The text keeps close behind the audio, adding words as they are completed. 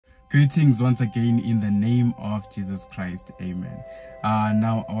Greetings once again in the name of Jesus Christ. Amen.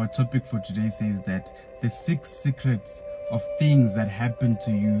 Now our topic for today says that the 6 secrets of things that happen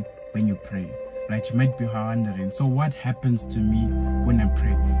to you when you pray. Right? You might be wondering, so what happens to me when I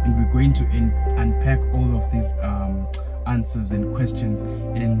pray? And we're going to unpack all of these answers and questions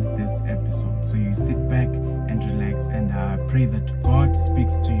in this episode. So you sit back and relax and pray that God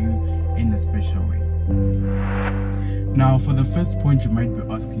speaks to you in a special way. Now, for the first point, you might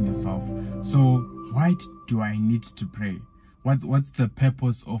be asking yourself, so why do I need to pray? What's the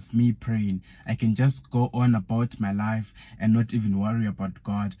purpose of me praying? I can just go on about my life and not even worry about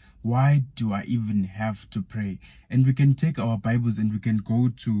God. Why do I even have to pray? And we can take our Bibles and we can go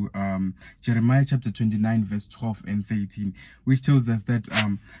to Jeremiah chapter 29 verse 12 and 13, which tells us that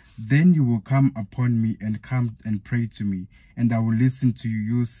then you will come upon me and come and pray to me, and I will listen to you.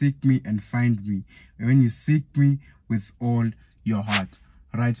 You will seek me and find me when you seek me with all your heart.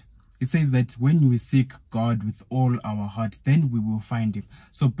 Right? It says that when we seek God with all our heart, then we will find him.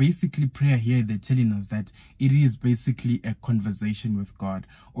 So basically prayer here, they're telling us that it is basically a conversation with God,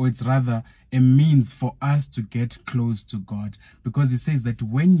 or it's rather a means for us to get close to God, because it says that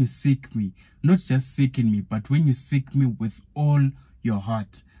when you seek me, not just seeking me, but when you seek me with all your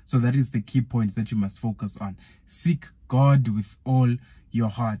heart. So that is the key points that you must focus on. Seek God with all your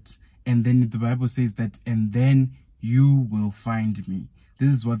heart. And then the Bible says that, and then you will find me.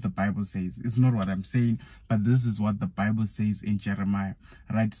 This is what the Bible says. It's not what I'm saying, but this is what the Bible says in Jeremiah,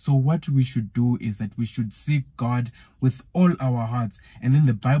 right? So what we should do is that we should seek God with all our hearts. And then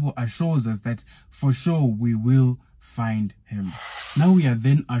the Bible assures us that for sure we will find him. Now we are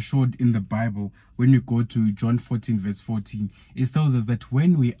then assured in the Bible, when you go to John 14 verse 14, it tells us that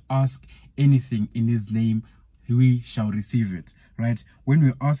when we ask anything in his name, we shall receive it, right? When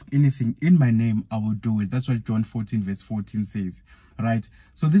we ask anything in my name, I will do it. That's what John 14 verse 14 says, right?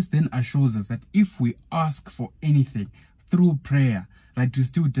 So this then assures us that if we ask for anything through prayer, right, we're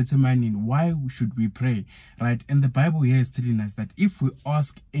still determining why should we pray, right? And the Bible here is telling us that if we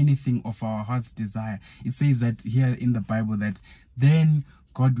ask anything of our heart's desire, it says that here in the Bible that then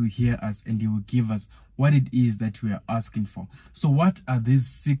God will hear us and he will give us what it is that we are asking for. So what are these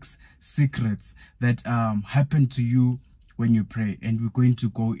 6 secrets that happen to you when you pray? And we're going to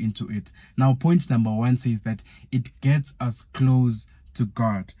go into it. Now, point number 1 says that it gets us close to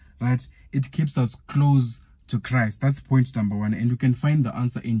God, right? It keeps us close to Christ. That's point number 1. And you can find the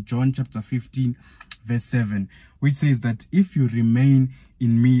answer in John chapter 15 verse 7, which says that if you remain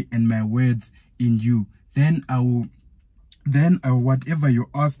in me and my words in you, then whatever you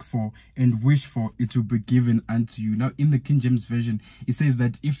ask for and wish for, it will be given unto you. Now, in the King James Version, it says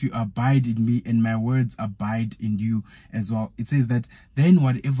that if you abide in me and my words abide in you as well. It says that then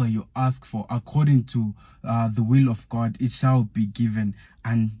whatever you ask for according to the will of God, it shall be given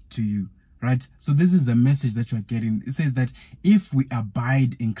unto you. Right? So this is the message that you are getting. It says that if we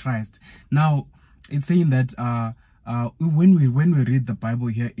abide in Christ. Now, it's saying that when we read the Bible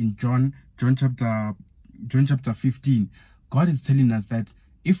here in John chapter 15, God is telling us that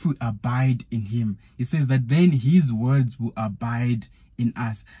if we abide in him, he says that then his words will abide in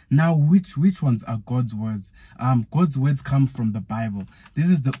us. Now, which ones are God's words? God's words come from the Bible. This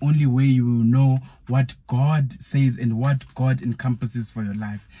is the only way you will know what God says and what God encompasses for your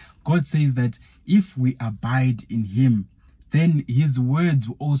life. God says that if we abide in him, then his words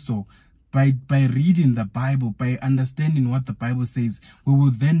will also, by reading the Bible, by understanding what the Bible says, we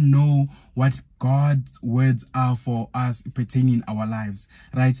will then know what God's words are for us pertaining our lives,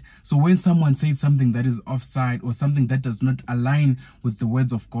 right? So when someone says something that is offside or something that does not align with the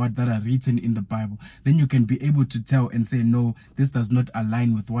words of God that are written in the Bible, then you can be able to tell and say, no, this does not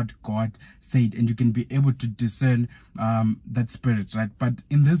align with what God said, and you can be able to discern that spirit, right? But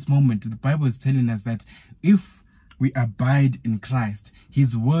in this moment, the Bible is telling us that if we abide in Christ,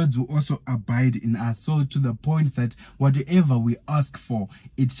 his words will also abide in us. So to the point that whatever we ask for,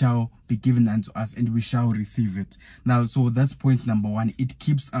 it shall be given unto us and we shall receive it. Now, so that's point number 1. It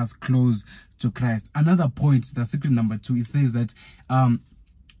keeps us close to Christ. Another point, the secret number 2, it says that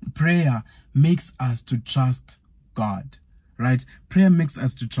prayer makes us to trust God. Right? Prayer makes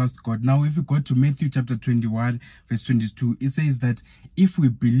us to trust God. Now, if we go to Matthew chapter 21, verse 22, it says that if we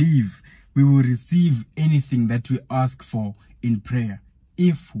believe, we will receive anything that we ask for in prayer.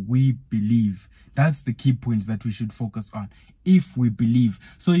 If we believe. That's the key points that we should focus on. If we believe.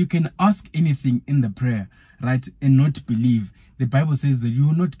 So you can ask anything in the prayer, right, and not believe. The Bible says that you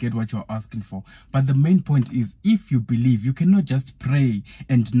will not get what you're asking for. But the main point is, if you believe, you cannot just pray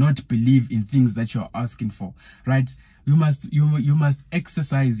and not believe in things that you're asking for, right? You must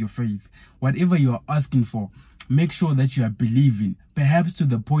exercise your faith. Whatever you are asking for, make sure that you are believing, perhaps to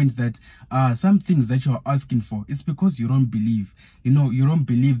the point that some things that you are asking for is because you don't believe. You don't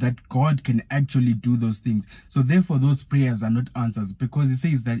believe that God can actually do those things. So therefore those prayers are not answers, because it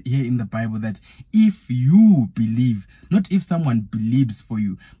says that here in the Bible that if you believe, not if someone believes for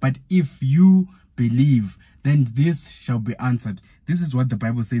you, but if you believe, then this shall be answered. This is what the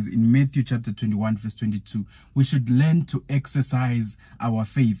Bible says in Matthew chapter 21 verse 22. We should learn to exercise our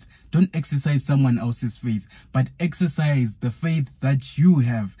faith. Don't exercise someone else's faith, but exercise the faith that you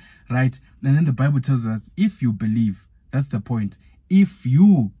have, right? And then the Bible tells us, if you believe, that's the point. If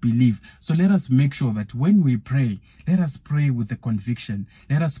you believe. So let us make sure that when we pray, let us pray with the conviction.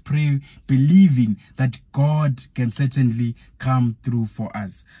 Let us pray believing that God can certainly come through for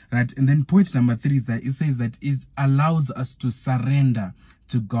us, right? And then point number 3 is that it says that it allows us to surrender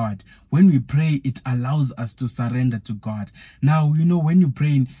to God. When we pray, it allows us to surrender to God. Now, when you're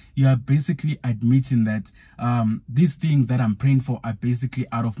praying, you are basically admitting that these things that I'm praying for are basically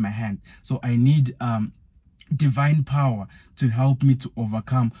out of my hand. So I need divine power to help me to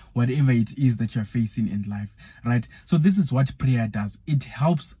overcome whatever it is that you're facing in life, right? So this is what prayer does. It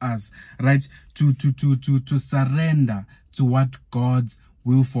helps us, right, to surrender to what God's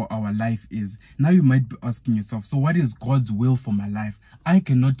will for our life is. Now you might be asking yourself, so what is God's will for my life? I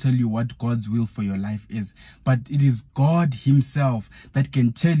cannot tell you what God's will for your life is, but it is God himself that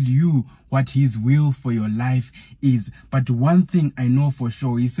can tell you what his will for your life is. But one thing I know for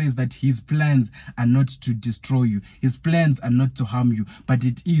sure, he says that his plans are not to destroy you. His plans are not to harm you, but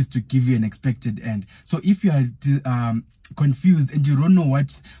it is to give you an expected end. So if you are confused and you don't know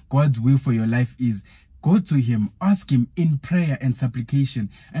what God's will for your life is, go to him, ask him in prayer and supplication,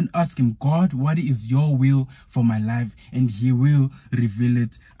 and ask him, God, what is your will for my life? And he will reveal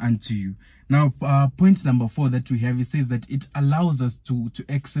it unto you. Now, point number 4 that we have, it says that it allows us to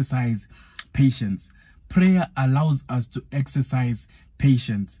exercise patience. Prayer allows us to exercise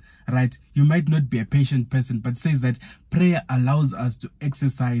patience, right? You might not be a patient person, but it says that prayer allows us to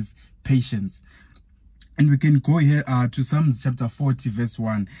exercise patience. And we can go here to Psalms chapter 40 verse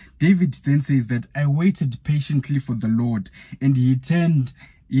 1. David then says that I waited patiently for the Lord, and he turned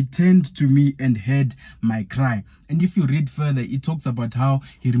to me and heard my cry. And if you read further, it talks about how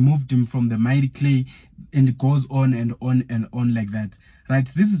he removed him from the miry clay, and it goes on and on and on like that, right?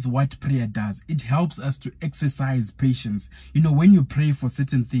 This is what prayer does. It helps us to exercise patience. When you pray for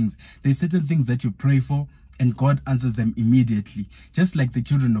certain things, there's certain things that you pray for, and God answers them immediately. Just like the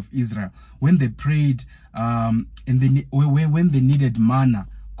children of Israel, when they prayed and when they needed manna,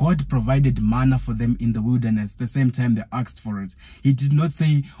 God provided manna for them in the wilderness the same time they asked for it. He did not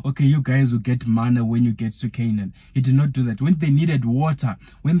say, okay, you guys will get manna when you get to Canaan. He did not do that. When they needed water,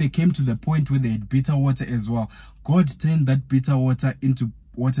 when they came to the point where they had bitter water as well, God turned that bitter water into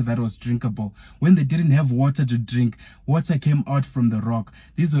water that was drinkable. When they didn't have water to drink, water came out from the rock.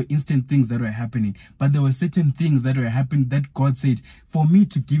 These were instant things that were happening. But there were certain things that were happening that God said, for me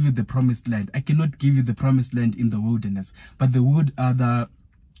to give you the promised land, I cannot give you the promised land in the wilderness, but the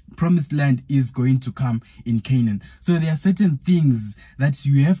promised land is going to come in Canaan. So there are certain things that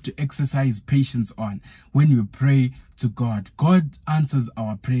you have to exercise patience on when you pray to God. God answers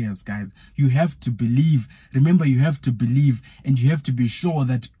our prayers, guys. You have to believe. Remember, you have to believe, and you have to be sure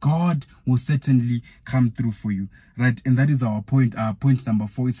that God will certainly come through for you, right? And that is our point number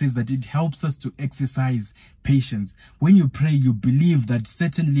 4. It says that it helps us to exercise patience. When you pray, you believe that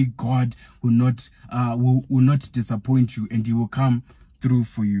certainly God will not disappoint you, and he will come through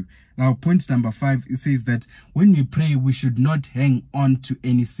for you. Now, point number 5, it says that when we pray, we should not hang on to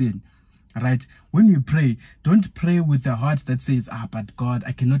any sin, right? When we pray, don't pray with a heart that says, but God,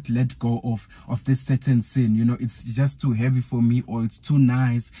 I cannot let go of this certain sin. It's just too heavy for me, or it's too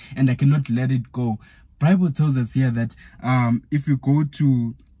nice and I cannot let it go. Bible tells us here that if you go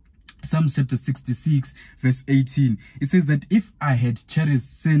to Psalms chapter 66 verse 18, it says that if I had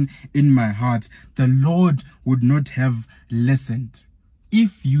cherished sin in my heart, the Lord would not have listened.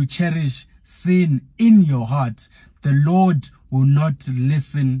 If you cherish sin in your heart, the Lord will not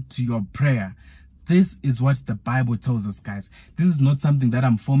listen to your prayer. This is what the Bible tells us, guys. This is not something that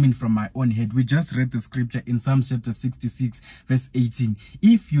I'm forming from my own head. We just read the scripture in Psalm chapter 66 verse 18.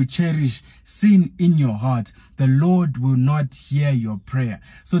 If you cherish sin in your heart, the Lord will not hear your prayer.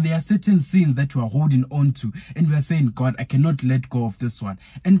 So there are certain sins that you are holding on to, and you are saying, God, I cannot let go of this one.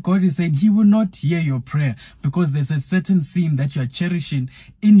 And God is saying he will not hear your prayer because there's a certain sin that you are cherishing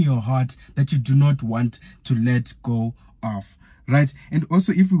in your heart that you do not want to let go of. Right? And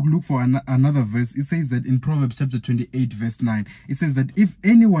also, if we look for another verse, it says that in Proverbs chapter 28 verse 9, it says that if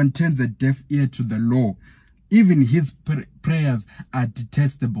anyone turns a deaf ear to the law, even his prayers are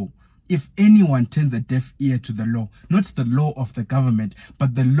detestable. if anyone turns a deaf ear to the law, not the law of the government,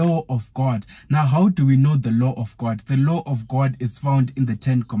 but the law of God. Now, how do we know the law of God? The law of God is found in the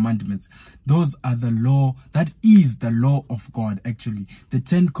 10 commandments. Those are the law, that is the law of God, actually. The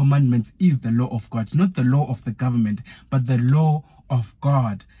 10 commandments is the law of God, not the law of the government, but the law of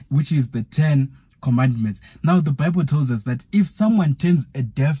God, which is the 10 commandments. Now, the Bible tells us that if someone turns a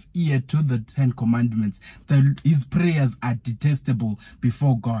deaf ear to the 10 commandments, his prayers are detestable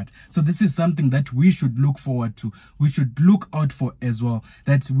before God. So this is something that we should look forward to. We should look out for as well,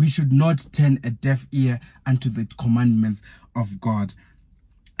 that we should not turn a deaf ear unto the commandments of God.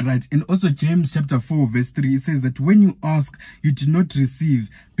 Right. And also James chapter 4 verse 3, it says that when you ask, you do not receive,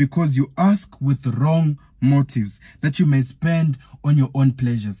 because you ask with wrong motives, that you may spend on your own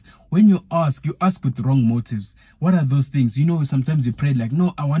pleasures. When you ask with wrong motives. What are those things? You know, sometimes you pray like,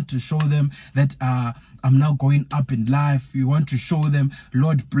 no, I want to show them that I'm now going up in life. You want to show them,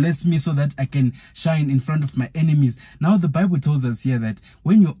 Lord, bless me so that I can shine in front of my enemies. Now, the Bible tells us here that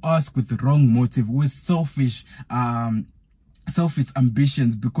when you ask with the wrong motive, with selfish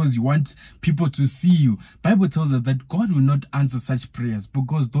ambitions, because you want people to see you, Bible tells us that God will not answer such prayers,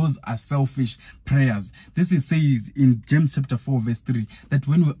 because those are selfish prayers. This is says in James chapter 4 verse 3, that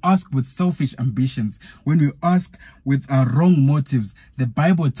when we ask with selfish ambitions, when we ask with our wrong motives, the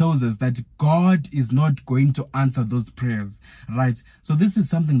Bible tells us that God is not going to answer those prayers, right? So this is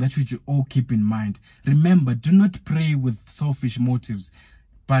something that we should all keep in mind. Remember, do not pray with selfish motives,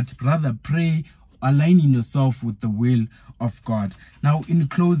 but rather pray aligning yourself with the will of God. Now, in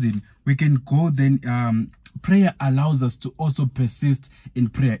closing, we can go then, prayer allows us to also persist in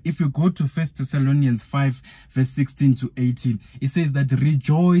prayer. If you go to 1 Thessalonians 5 verse 16 to 18, it says that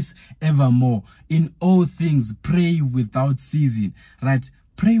rejoice evermore, in all things pray without ceasing, right?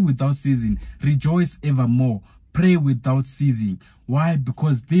 Pray without ceasing, rejoice evermore, pray without ceasing. Why?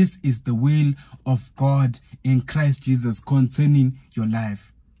 Because this is the will of God in Christ Jesus concerning your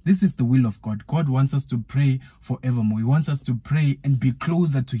life. This is the will of God. God wants us to pray forevermore. He wants us to pray and be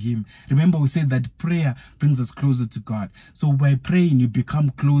closer to Him. Remember, we said that prayer brings us closer to God. So by praying, you become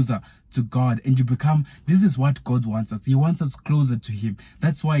closer to God, and this is what God wants us. He wants us closer to Him.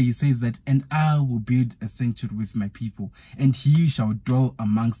 That's why He says that, and I will build a sanctuary with my people, and He shall dwell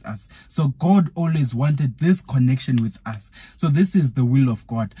amongst us. So God always wanted this connection with us. So this is the will of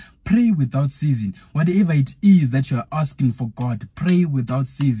God. Pray without ceasing. Whatever it is that you are asking for God, pray without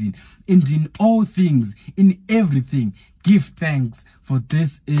ceasing. And in all things, in everything, give thanks, for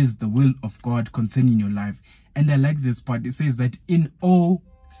this is the will of God concerning your life. And I like this part. It says that in all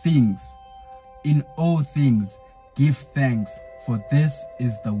things, give thanks, for this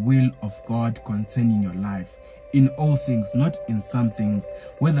is the will of God concerning your life. In all things, not in some things,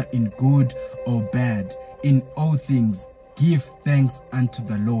 whether in good or bad. In all things, give thanks unto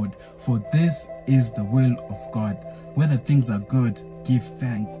the Lord, for this is the will of God. Whether things are good, give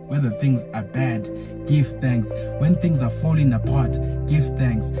thanks. Whether things are bad, give thanks. When things are falling apart, give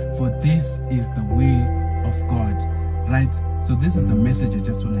thanks, for this is the will of God. Right? So this is the message I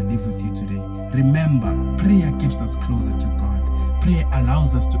just want to leave with you today. Remember, prayer keeps us closer to God. Prayer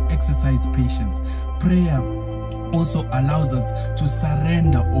allows us to exercise patience. Prayer also allows us to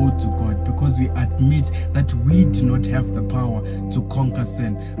surrender all to God, because we admit that we do not have the power to conquer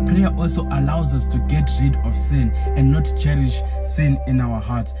sin. Prayer also allows us to get rid of sin and not cherish sin in our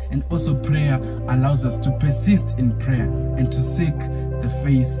hearts. And also prayer allows us to persist in prayer and to seek the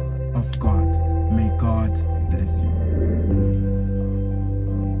face of God. May God bless you.